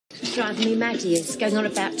Driving me mad, he is. Going on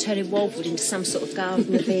about turning Walford into some sort of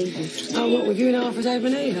Garden of Eden. Oh, what, with you and Arthur's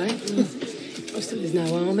open Eve, eh? I still there's no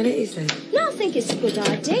harm in it, is there? No, I think it's a good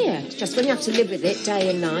idea. It's just when you have to live with it day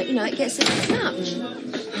and night, you know, it gets a bit much.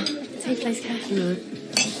 Take place, Kath. No.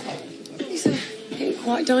 He's getting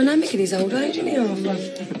quite dynamic in his old age, isn't he,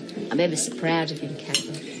 Arthur? I'm ever so proud of him,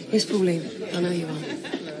 Catherine. Yes, Pauline, I know you are.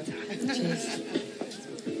 Cheers.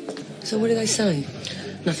 So what did they say?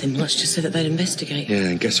 Nothing much, just said that they'd investigate. Yeah,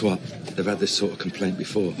 and guess what? They've had this sort of complaint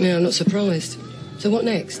before. Yeah, I'm not surprised. So what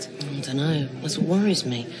next? I don't know. That's what worries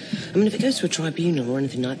me. I mean, if it goes to a tribunal or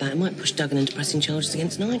anything like that, it might push Duggan into pressing charges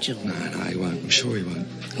against Nigel. No, he won't. I'm sure he won't.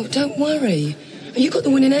 Oh, don't worry. You got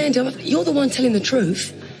the winning hand. You're the one telling the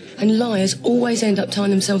truth. And liars always end up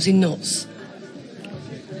tying themselves in knots.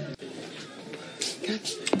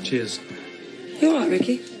 Cheers. You all right,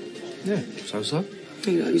 Ricky? Yeah, so?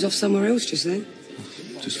 You know, he was off somewhere else just then.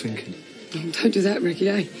 Just thinking. Oh, don't do that, Ricky,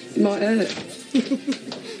 eh? It might hurt.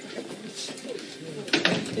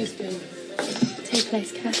 Yes, girl. Take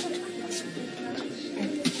place, Kath.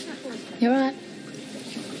 You all right?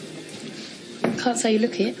 Can't say you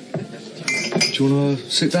look it. Do you want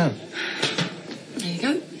to sit down? There you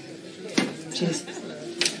go. Cheers.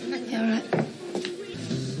 You all right?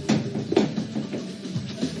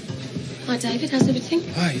 Hi, David. How's everything?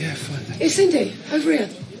 Hi, yeah, fine. Hey, Cindy, over here.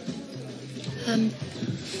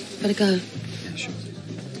 Better go. Yeah, sure.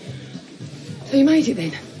 So you made it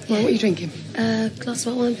then? Well, what are you drinking? Glass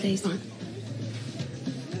of white wine, please. Right.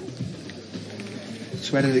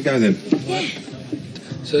 So where did it go then? Yeah.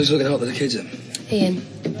 So who's looking after the kids then? Ian.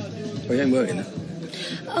 Well, you ain't working then?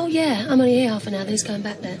 Oh, yeah. I'm only here half an hour. Then he's going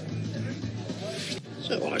back there.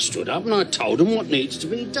 So I stood up and I told them what needs to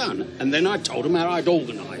be done. And then I told them how I'd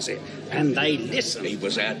organise it. And they listened. He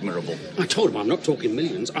was admirable. I told them I'm not talking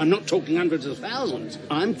millions. I'm not talking hundreds of thousands.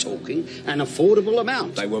 I'm talking an affordable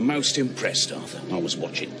amount. They were most impressed, Arthur. I was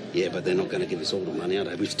watching. Yeah, but they're not going to give us all the money, are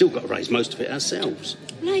they? We've still got to raise most of it ourselves.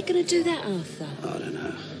 How are you going to do that, Arthur? I don't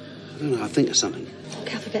know. I'll think of something.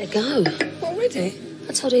 Kath, I better go. Already?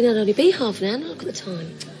 I told Ian I'd only be half an hour. Now look at the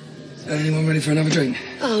time. Anyone ready for another drink?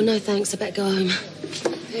 Oh, no, thanks. I better go home.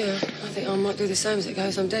 Yeah, I think I might do the same as it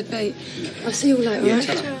goes. I'm dead beat. I'll see you all later, Yeah, right?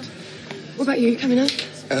 ta-ra. What about you? You coming home?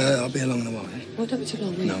 I'll be along in a while, eh? Well, don't be too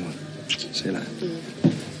long, will you? No, I won't. See you later.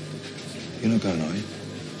 You're not going, are you?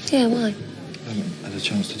 Yeah, why? I haven't had a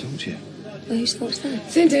chance to talk to you. Well, whose fault's that?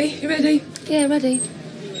 Cindy, you ready? Yeah, ready.